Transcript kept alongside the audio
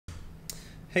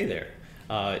Hey there.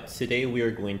 Today we are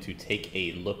going to take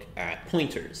a look at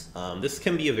pointers. This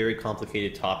can be a very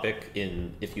complicated topic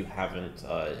if you haven't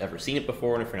ever seen it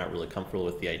before and if you're not really comfortable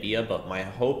with the idea, but my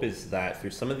hope is that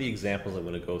through some of the examples I'm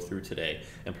going to go through today,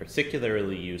 and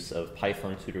particularly use of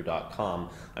pythontutor.com,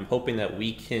 I'm hoping that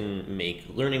we can make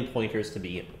learning pointers to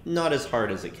be not as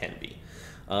hard as it can be.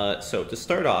 So to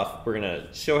start off, we're going to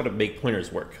show how to make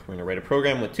pointers work. We're going to write a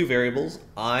program with two variables,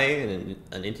 I,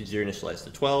 an integer initialized to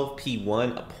 12,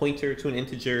 p1, a pointer to an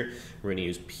integer. We're going to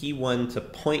use p1 to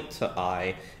point to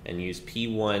I, and use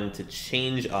p1 to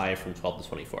change I from 12 to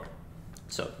 24.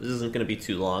 So this isn't going to be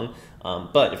too long,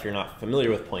 but if you're not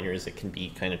familiar with pointers, it can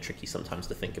be kind of tricky sometimes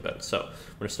to think about. So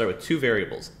we're going to start with two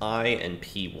variables, I and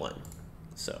p1.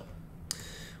 So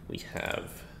we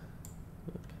have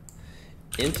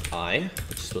int I,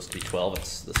 which is supposed to be 12 at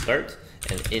the start,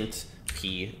 and int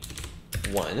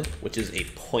p1, which is a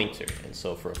pointer. And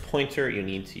so for a pointer, you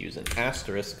need to use an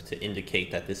asterisk to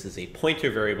indicate that this is a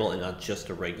pointer variable and not just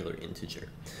a regular integer.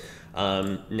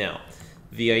 Now,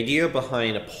 the idea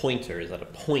behind a pointer is that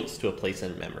it points to a place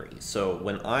in memory. So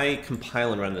when I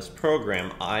compile and run this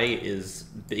program, I is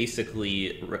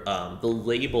basically the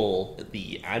label,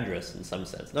 the address in some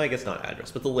sense. No, I guess not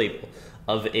address, but the label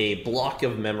of a block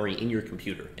of memory in your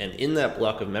computer. And in that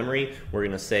block of memory, we're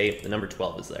going to say the number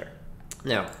 12 is there.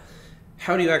 Now,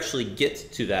 how do you actually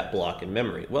get to that block in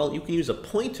memory? Well, you can use a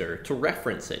pointer to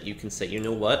reference it. You can say, you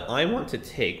know what, I want to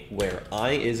take where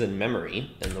I is in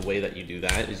memory, and the way that you do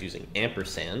that is using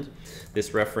ampersand.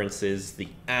 This references the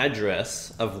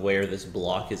address of where this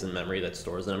block is in memory that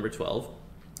stores the number 12.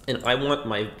 And I want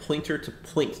my pointer to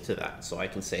point to that. So I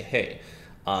can say, hey,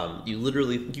 you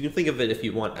can think of it if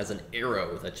you want as an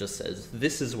arrow that just says,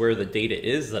 this is where the data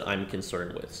is that I'm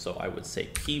concerned with. So I would say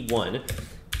P1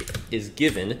 is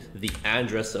given the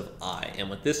address of I. And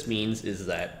what this means is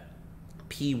that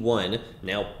P1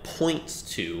 now points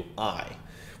to I,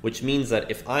 which means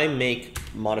that if I make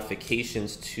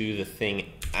modifications to the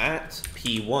thing at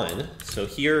P1, so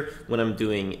here when I'm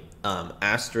doing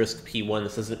asterisk P1,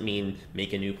 this doesn't mean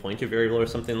make a new pointer variable or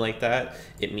something like that.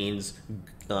 It means,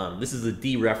 this is a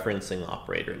dereferencing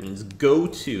operator. It means go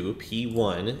to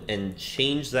P1 and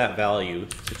change that value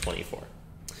to 24.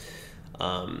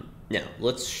 Now,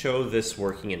 let's show this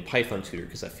working in Python Tutor,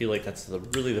 because I feel like that's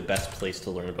really the best place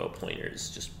to learn about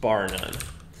pointers, just bar none.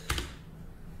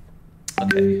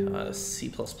 Okay, C++,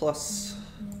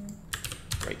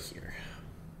 right here.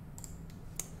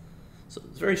 So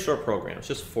it's a very short program, it's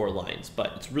just 4 lines,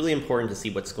 but it's really important to see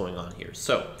what's going on here.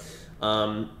 So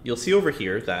you'll see over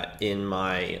here that in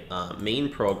my main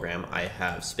program, I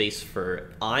have space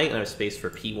for I and I have space for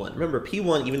P1. Remember,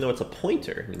 P1, even though it's a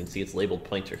pointer, you can see it's labeled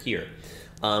pointer here,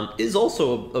 is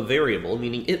also a variable,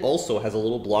 meaning it also has a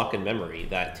little block in memory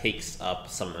that takes up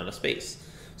some amount of space.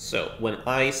 So when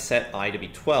I set I to be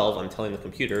 12, I'm telling the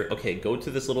computer, okay, go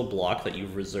to this little block that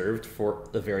you've reserved for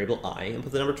the variable I and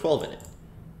put the number 12 in it.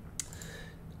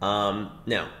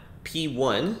 Now,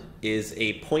 P1 is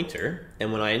a pointer,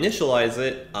 and when I initialize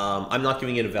it, I'm not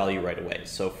giving it a value right away.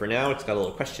 So for now, it's got a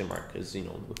little question mark, because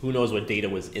who knows what data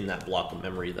was in that block of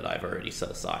memory that I've already set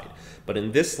aside. But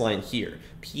in this line here,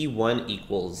 P1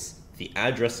 equals the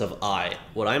address of I.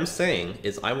 What I'm saying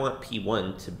is I want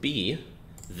P1 to be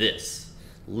this.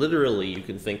 Literally, you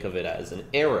can think of it as an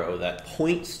arrow that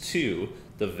points to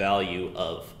the value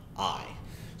of I.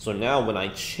 So now when I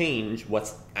change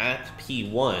what's at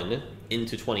P1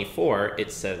 into 24,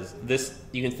 it says this,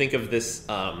 you can think of this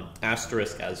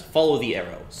asterisk as follow the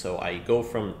arrow. So I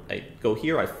go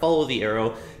here, I follow the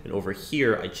arrow, and over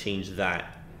here I change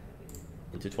that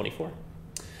into 24.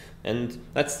 And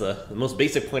that's the most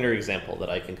basic pointer example that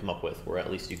I can come up with, where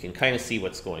at least you can kind of see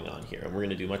what's going on here. And we're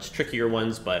going to do much trickier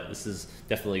ones, but this is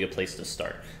definitely a place to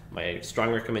start. My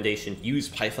strong recommendation, use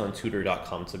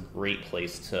pythontutor.com. It's a great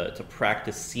place to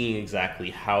practice seeing exactly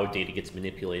how data gets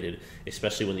manipulated,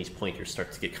 especially when these pointers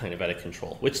start to get kind of out of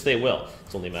control, which they will.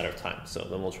 It's only a matter of time. So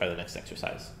then we'll try the next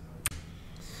exercise.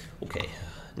 Okay,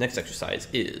 next exercise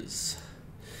is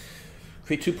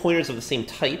create 2 pointers of the same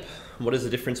type. What is the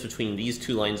difference between these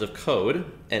 2 lines of code,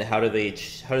 and how does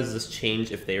this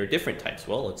change if they are different types?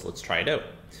 Well, let's try it out.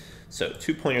 So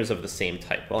 2 pointers of the same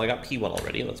type. Well, I got P1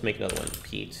 already. Let's make another one,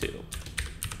 P2.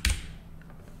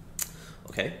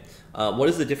 Okay. What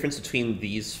is the difference between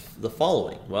the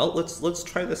following? Well, let's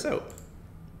try this out.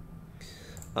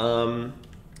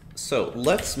 So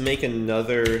let's make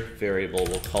another variable.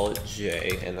 We'll call it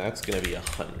J, and that's going to be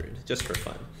 100, just for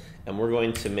fun. And we're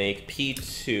going to make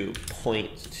P2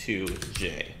 point to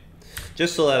J,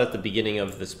 just so that at the beginning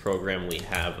of this program we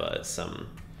have some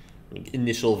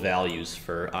initial values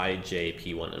for I, J,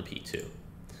 P1, and P2.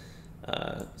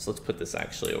 So let's put this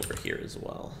actually over here as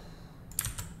well.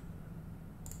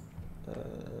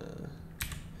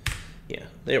 Yeah,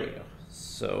 there we go.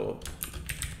 So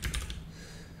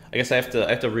I guess I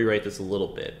have to rewrite this a little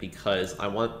bit because I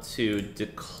want to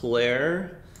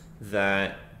declare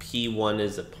that P1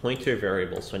 is a pointer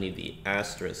variable, so I need the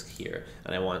asterisk here,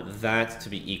 and I want that to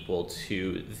be equal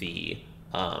to the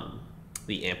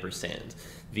ampersand.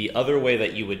 The other way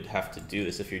that you would have to do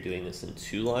this if you're doing this in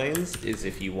 2 lines is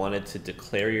if you wanted to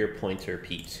declare your pointer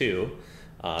P2, you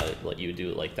would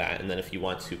do it like that, and then if you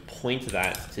want to point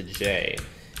that to J,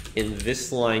 in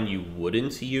this line you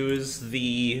wouldn't use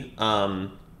the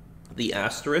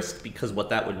asterisk, because what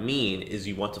that would mean is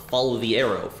you want to follow the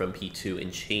arrow from P2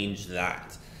 and change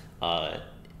that,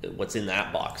 what's in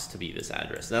that box to be this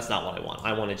address. And that's not what I want.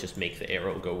 I want to just make the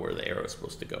arrow go where the arrow is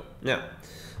supposed to go. Now,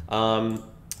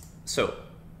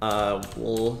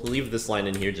 we'll leave this line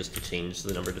in here just to change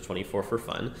the number to 24 for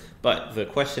fun. But the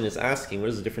question is asking, what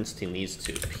is the difference between these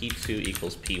two? P2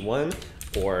 equals P1,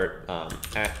 or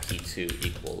at P2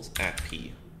 equals at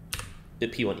P.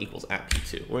 P1 equals at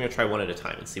P2. We're going to try one at a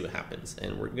time and see what happens.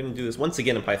 And we're going to do this once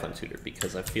again in Python Tutor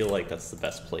because I feel like that's the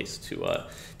best place to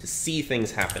see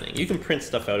things happening. You can print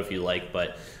stuff out if you like,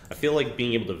 but I feel like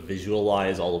being able to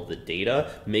visualize all of the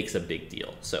data makes a big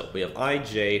deal. So we have I,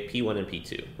 J, P1, and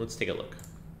P2. Let's take a look.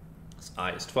 So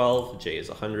I is 12, J is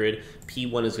 100,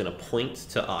 P1 is going to point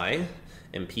to I,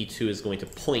 and P2 is going to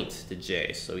point to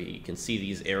J. So you can see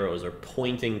these arrows are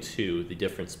pointing to the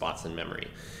different spots in memory.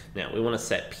 Now we want to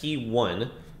set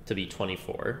P1 to be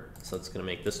 24, so it's going to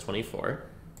make this 24.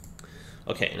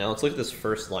 Okay, now let's look at this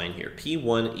first line here.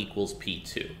 P1 equals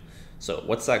P2. So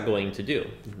what's that going to do?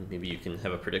 Maybe you can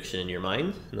have a prediction in your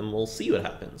mind, and then we'll see what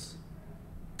happens.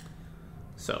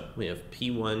 So we have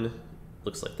P1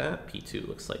 looks like that, P2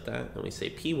 looks like that, and we say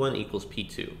P1 equals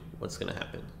P2. What's going to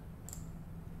happen?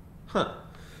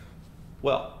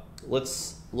 Well,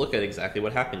 let's look at exactly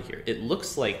what happened here. It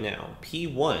looks like now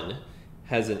P1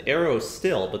 has an arrow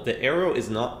still, but the arrow is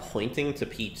not pointing to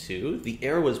P2. The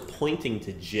arrow is pointing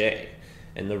to J.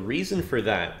 And the reason for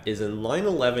that is in line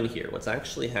 11 here, what's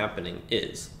actually happening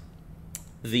is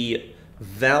the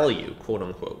value, quote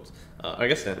unquote, I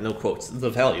guess no quotes, the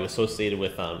value associated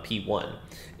with P1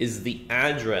 is the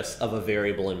address of a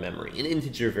variable in memory, an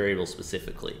integer variable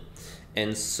specifically.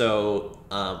 And so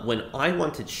when I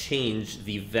want to change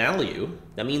the value,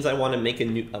 that means I want to make a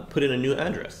new, put in a new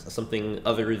address, something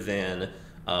other than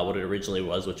what it originally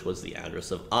was, which was the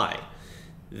address of I.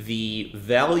 The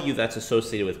value that's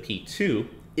associated with P2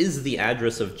 is the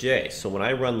address of J. So when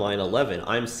I run line 11,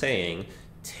 I'm saying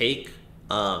take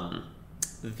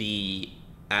the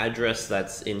address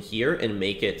that's in here and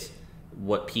make it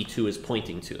what P2 is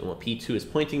pointing to. And what P2 is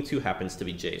pointing to happens to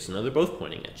be J. So now they're both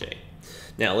pointing at J.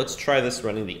 Now let's try this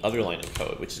running the other line of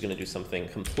code, which is going to do something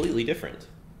completely different.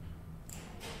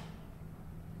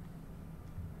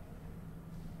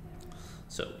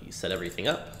 So you set everything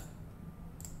up.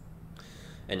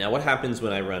 And now what happens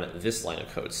when I run this line of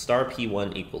code? Star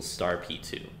P1 equals star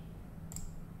P2.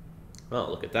 Well,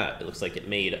 look at that. It looks like it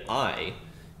made I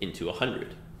into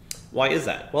 100. Why is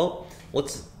that? Well,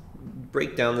 let's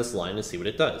break down this line and see what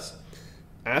it does.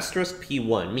 Asterisk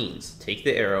P1 means take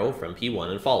the arrow from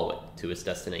P1 and follow it to its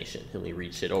destination. And we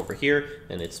reach it over here,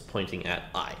 and it's pointing at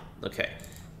I. Okay,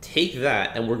 take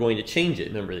that, and we're going to change it.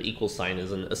 Remember, the equal sign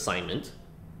is an assignment.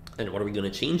 And what are we going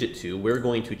to change it to? We're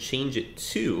going to change it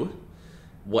to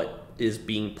what is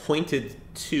being pointed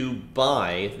to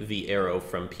by the arrow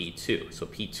from P2. So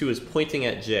P2 is pointing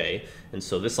at J, and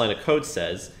so this line of code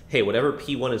says, hey, whatever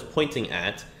P1 is pointing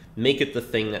at, make it the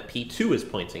thing that P2 is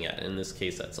pointing at. In this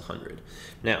case, that's 100.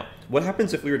 Now, what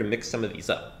happens if we were to mix some of these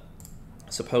up?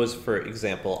 Suppose, for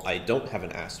example, I don't have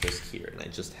an asterisk here, and I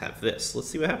just have this. Let's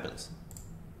see what happens.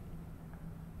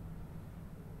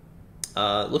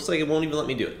 Looks like it won't even let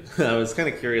me do it. I was kind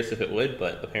of curious if it would,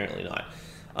 but apparently not.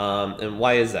 And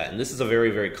why is that? And this is a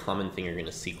very, very common thing you're going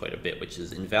to see quite a bit, which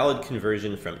is invalid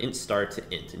conversion from int star to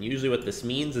int. And usually what this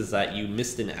means is that you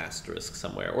missed an asterisk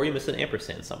somewhere, or you missed an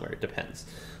ampersand somewhere. It depends.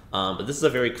 But this is a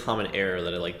very common error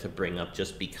that I like to bring up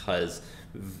just because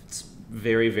it's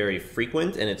very, very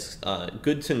frequent, and it's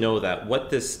good to know that what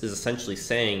this is essentially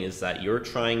saying is that you're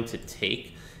trying to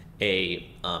take a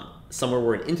somewhere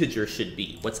where an integer should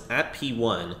be. What's at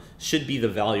P1 should be the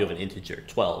value of an integer,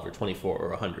 12 or 24 or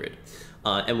 100.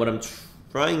 And what I'm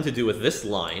trying to do with this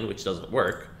line, which doesn't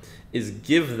work, is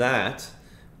give that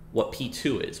what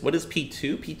P2 is. What is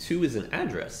P2? P2 is an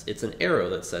address. It's an arrow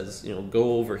that says, you know,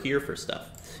 go over here for stuff.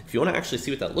 If you want to actually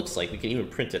see what that looks like, we can even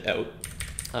print it out,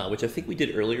 which I think we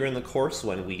did earlier in the course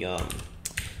when we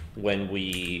when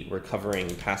we were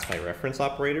covering pass by reference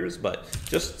operators, but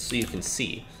just so you can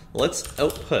see, let's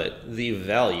output the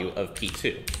value of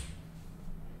P2.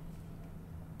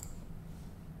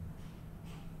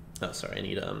 Oh, sorry, I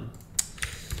need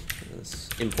this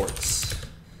imports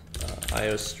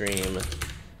IOStream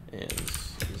and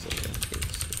using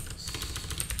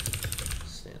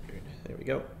standard. There we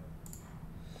go.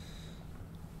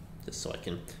 Just so I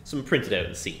can print it out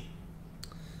and see.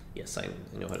 Yes, I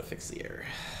know how to fix the error.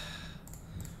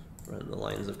 Run the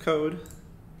lines of code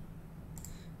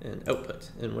and output.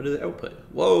 And what is the output?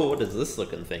 Whoa, what is this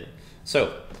looking thing?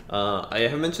 So I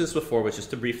have mentioned this before, but just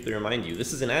to briefly remind you,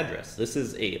 this is an address. This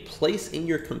is a place in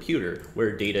your computer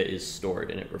where data is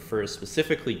stored, and it refers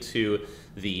specifically to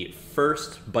the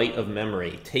first byte of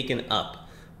memory taken up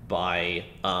by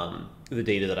the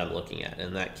data that I'm looking at.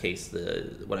 In that case,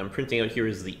 what I'm printing out here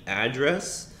is the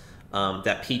address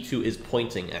that P2 is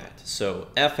pointing at. So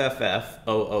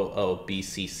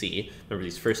FFF000BCC, remember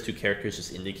these first two characters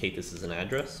just indicate this is an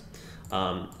address.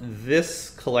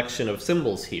 This collection of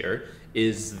symbols here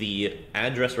is the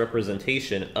address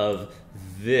representation of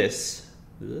this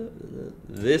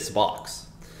box.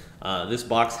 This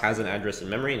box has an address in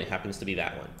memory, and it happens to be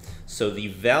that one. So the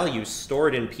value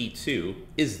stored in P2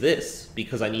 is this,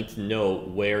 because I need to know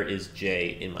where is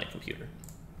J in my computer.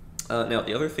 Now,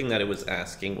 the other thing that it was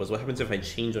asking was what happens if I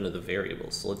change one of the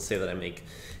variables. So let's say that I make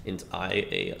int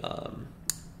I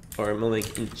or I'm going to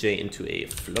make int j into a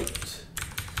float.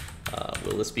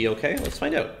 Will this be okay? Let's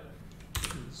find out.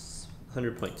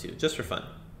 100.2, just for fun.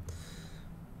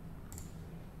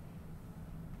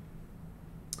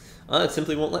 It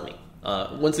simply won't let me.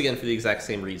 Once again, for the exact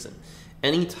same reason.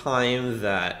 Anytime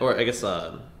that, or I guess,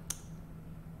 oh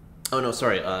no,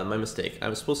 sorry, my mistake. I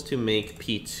was supposed to make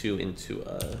P2 into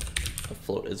a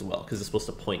float as well, because it's supposed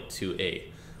to point to a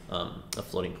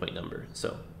floating point number.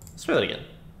 So let's try that again.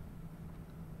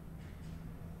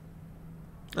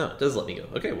 Oh, it does let me go.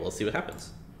 Okay, well, let's see what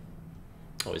happens.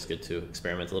 Always good to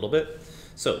experiment a little bit.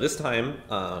 So this time,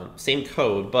 same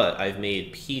code, but I've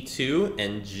made P2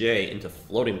 and J into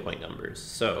floating point numbers.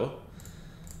 So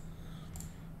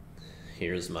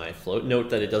here's my float. Note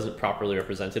that it doesn't properly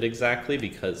represent it exactly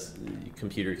because the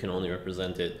computer can only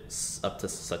represent it up to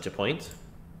such a point.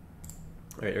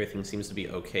 All right, everything seems to be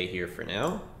okay here for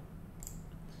now.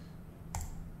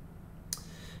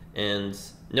 And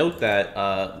note that,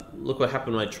 look what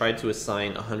happened when I tried to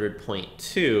assign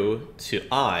 100.2 to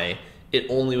I. It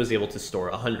only was able to store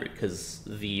 100 because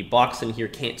the box in here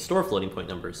can't store floating point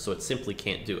numbers, so it simply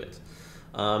can't do it.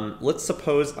 Let's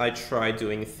suppose I try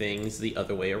doing things the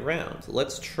other way around.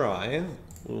 Let's try,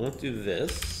 we won't do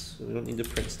this, we don't need to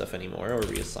print stuff anymore or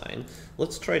reassign.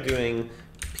 Let's try doing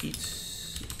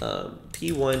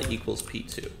P1 equals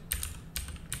P2.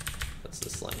 That's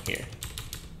this line here.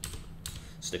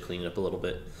 Just to clean it up a little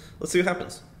bit. Let's see what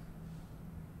happens.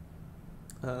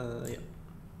 Yeah.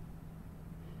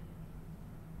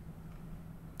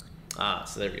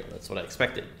 So there we go. That's what I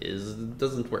expected. It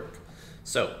doesn't work.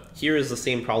 So here is the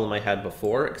same problem I had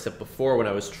before, except before when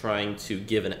I was trying to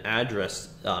give an address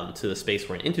to the space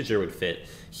where an integer would fit,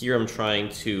 here I'm trying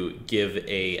to give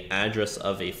an address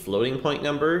of a floating point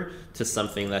number to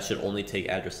something that should only take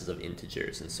addresses of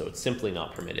integers, and so it's simply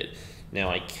not permitted. Now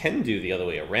I can do the other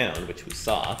way around, which we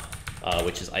saw,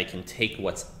 which is I can take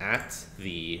what's at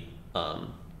the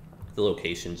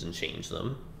locations and change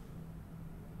them,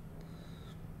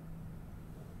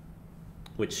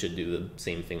 which should do the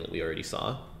same thing that we already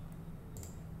saw.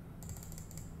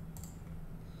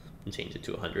 And change it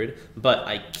to 100. But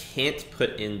I can't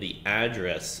put in the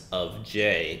address of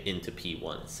J into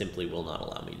P1. It simply will not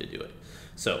allow me to do it.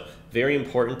 So very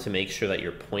important to make sure that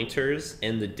your pointers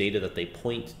and the data that they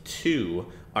point to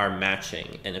are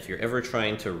matching. And if you're ever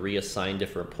trying to reassign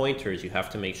different pointers, you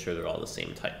have to make sure they're all the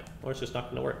same type, or it's just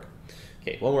not going to work.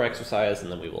 Okay, one more exercise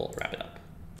and then we will wrap it up.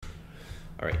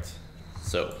 All right.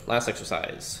 So last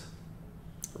exercise,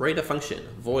 write a function,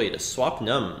 void swap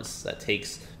nums, that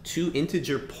takes two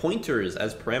integer pointers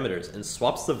as parameters and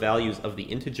swaps the values of the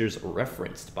integers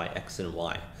referenced by x and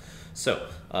y. So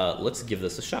let's give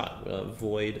this a shot.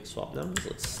 Void swap nums,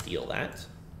 let's steal that.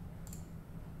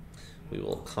 We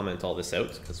will comment all this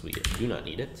out because we do not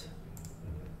need it.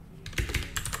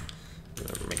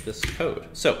 Remember, make this code.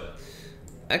 So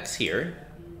x here,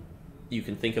 you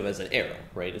can think of as an arrow,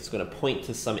 right? It's going to point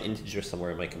to some integer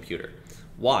somewhere in my computer.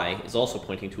 Y is also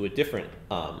pointing to a different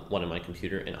one in my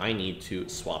computer, and I need to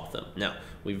swap them. Now,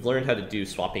 we've learned how to do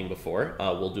swapping before.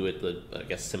 We'll do it the, I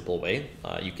guess, simple way.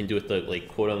 You can do it the like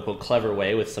quote-unquote clever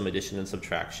way with some addition and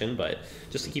subtraction, but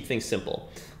just to keep things simple.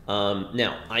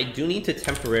 Now, I do need to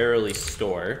temporarily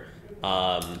store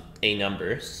a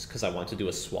number because I want to do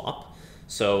a swap.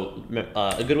 So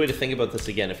a good way to think about this,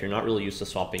 again, if you're not really used to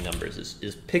swapping numbers,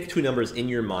 is pick two numbers in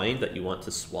your mind that you want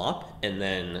to swap, and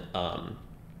then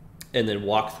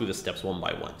walk through the steps one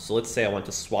by one. So let's say I want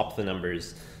to swap the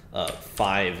numbers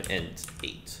 5 and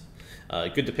 8.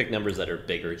 Good to pick numbers that are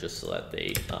bigger just so that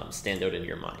they stand out in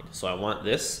your mind. So I want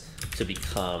this to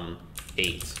become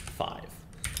 8, 5.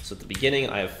 So at the beginning,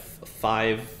 I have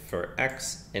 5 for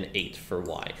x and 8 for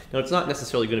y. Now, it's not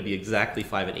necessarily going to be exactly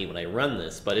 5 and 8 when I run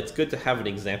this, but it's good to have an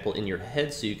example in your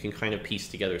head so you can kind of piece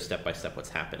together step by step what's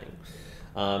happening.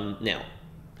 Now,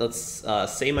 let's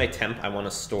say my temp, I want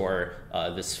to store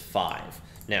this 5.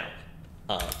 Now,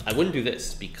 I wouldn't do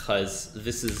this because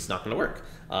this is not going to work.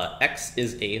 X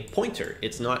is a pointer.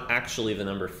 It's not actually the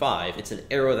number 5. It's an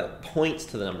arrow that points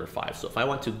to the number 5. So if I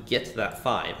want to get to that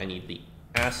 5, I need the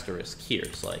asterisk here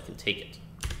so I can take it.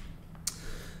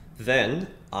 Then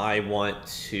I want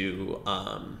to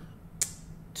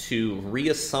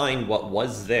reassign what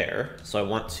was there. So I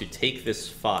want to take this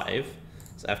 5.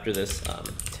 So after this,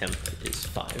 temp is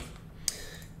 5.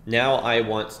 Now I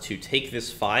want to take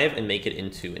this 5 and make it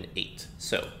into an 8.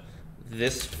 So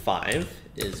this 5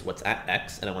 is what's at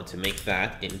x, and I want to make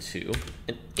that into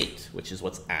an 8, which is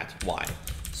what's at y.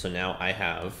 So now I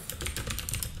have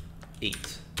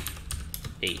 8,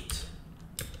 8,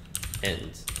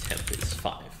 and temp is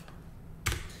 5.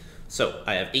 So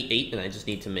I have 8, 8, and I just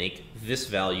need to make this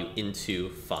value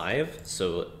into 5.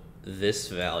 So this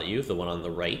value, the one on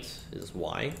the right, is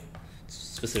y,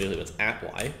 specifically what's at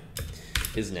y,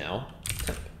 is now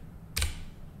temp.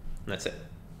 And that's it.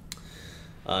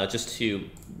 Just to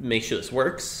make sure this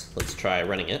works, let's try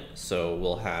running it. So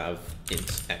we'll have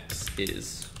int x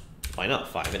is, why not,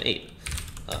 5 and 8.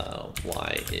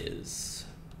 Y is,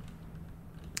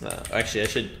 actually I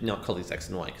should not call these x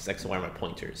and y because x and y are my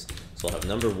pointers. So I'll have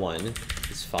number 1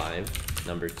 is 5,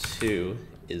 number 2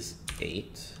 is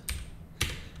 8.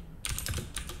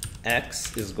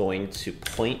 X is going to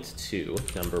point to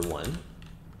number 1,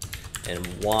 and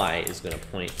y is going to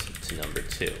point to number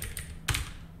 2.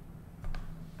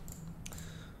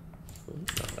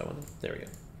 Not that one. There we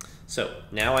go. So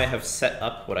now I have set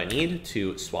up what I need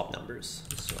to swap numbers.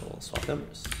 So we'll swap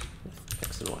numbers with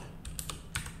x and y.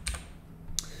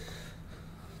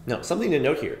 Now, something to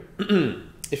note here.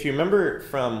 If you remember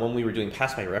from when we were doing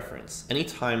pass by reference,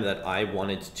 anytime that I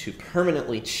wanted to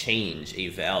permanently change a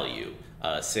value,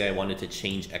 say I wanted to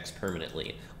change x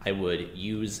permanently, I would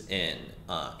use an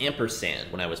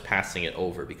ampersand when I was passing it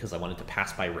over because I wanted to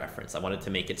pass by reference. I wanted to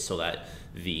make it so that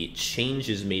the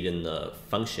changes made in the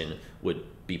function would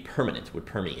be permanent, would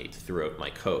permeate throughout my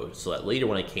code, so that later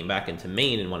when I came back into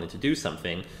main and wanted to do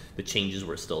something, the changes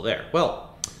were still there.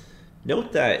 Well,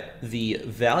 note that the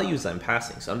values I'm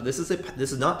passing, so this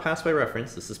is not pass by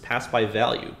reference, this is pass by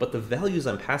value, but the values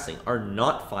I'm passing are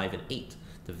not 5 and 8.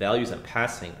 The values I'm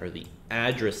passing are the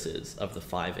addresses of the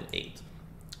 5 and 8.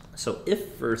 So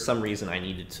if for some reason I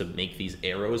needed to make these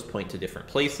arrows point to different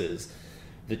places,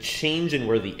 the change in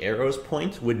where the arrows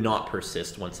point would not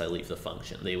persist once I leave the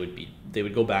function. They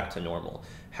would go back to normal.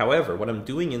 However, what I'm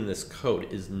doing in this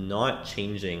code is not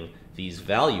changing these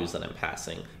values that I'm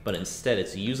passing, but instead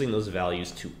it's using those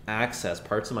values to access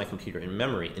parts of my computer in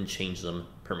memory and change them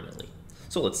permanently.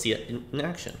 So let's see it in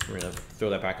action. We're going to throw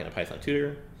that back into Python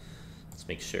Tutor. Let's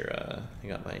make sure I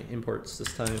got my imports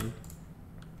this time.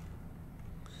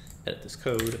 Edit this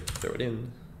code, throw it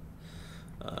in.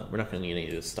 We're not going to need any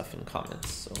of this stuff in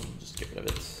comments, so I'll just get rid of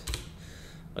it.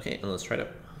 Okay, and let's try it out.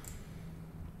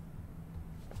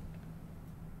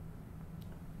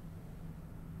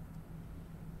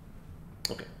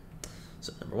 Okay,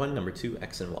 so number 1, number 2,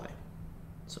 x and y.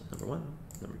 So number 1,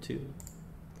 number 2,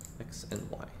 x and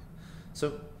y.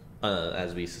 So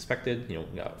as we suspected, we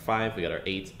got 5, we got our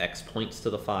 8, x points to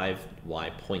the 5, y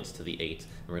points to the 8, and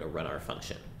we're going to run our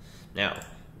function. Now,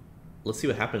 let's see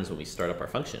what happens when we start up our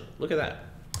function. Look at that.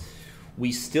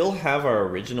 We still have our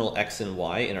original x and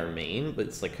y in our main, but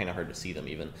it's like kind of hard to see them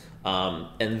even.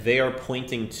 And they are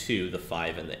pointing to the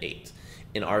 5 and the 8.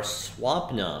 In our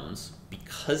swap nums,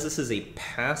 because this is a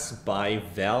pass by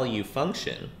value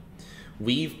function,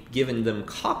 we've given them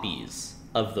copies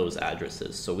of those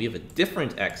addresses. So we have a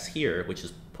different x here, which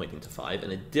is pointing to 5,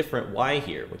 and a different y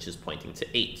here, which is pointing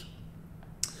to 8.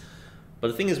 But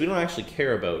the thing is, we don't actually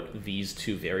care about these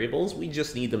two variables. We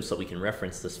just need them so we can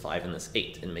reference this 5 and this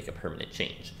 8 and make a permanent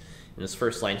change. In this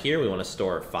first line here, we want to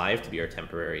store 5 to be our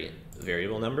temporary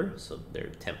variable number. So their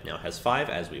temp now has 5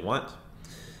 as we want.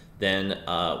 Then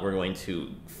we're going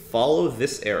to follow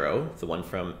this arrow, the one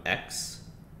from x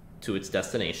to its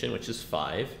destination, which is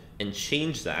 5, and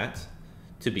change that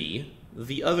to be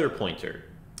the other pointer.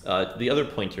 the other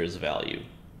pointer's value,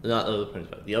 not the other pointer's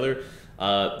value, the other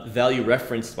value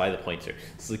referenced by the pointer.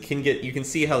 So you can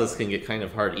see how this can get kind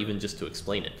of hard even just to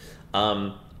explain it.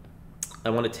 I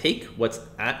want to take what's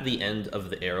at the end of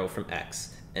the arrow from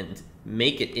X and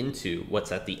make it into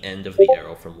what's at the end of the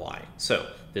arrow from Y. So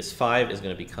this 5 is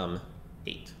going to become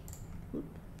 8,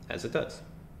 as it does.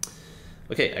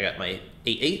 Okay, I got my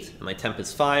 8, and my temp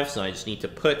is 5, so I just need to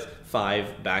put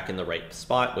 5 back in the right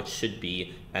spot, which should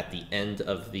be at the end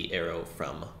of the arrow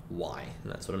from Y.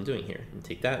 And that's what I'm doing here. And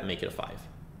take that and make it a 5.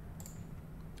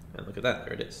 And look at that,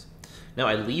 there it is. Now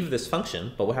I leave this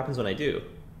function, but what happens when I do?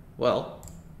 Well,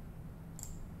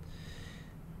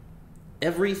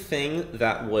 everything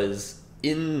that was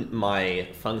in my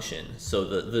function, so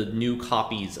the new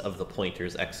copies of the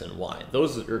pointers X and Y,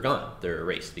 those are gone. They're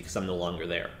erased because I'm no longer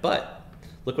there. But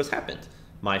look what's happened.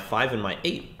 My 5 and my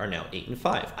 8 are now 8 and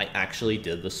 5. I actually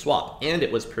did the swap, and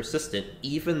it was persistent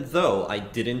even though I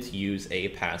didn't use a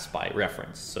pass-by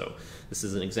reference. So this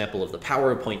is an example of the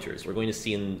power of pointers. We're going to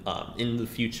see in the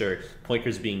future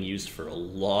pointers being used for a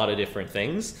lot of different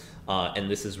things,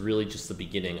 and this is really just the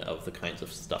beginning of the kinds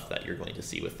of stuff that you're going to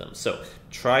see with them. So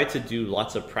try to do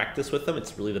lots of practice with them.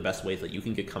 It's really the best way that you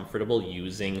can get comfortable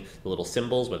using the little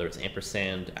symbols, whether it's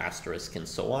ampersand, asterisk, and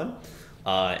so on.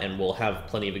 And we'll have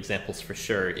plenty of examples for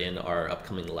sure in our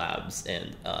upcoming labs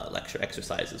and lecture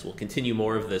exercises. We'll continue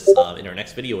more of this in our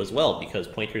next video as well, because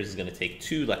pointers is going to take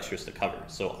 2 lectures to cover.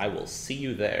 So I will see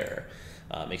you there.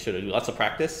 Make sure to do lots of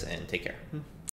practice and take care.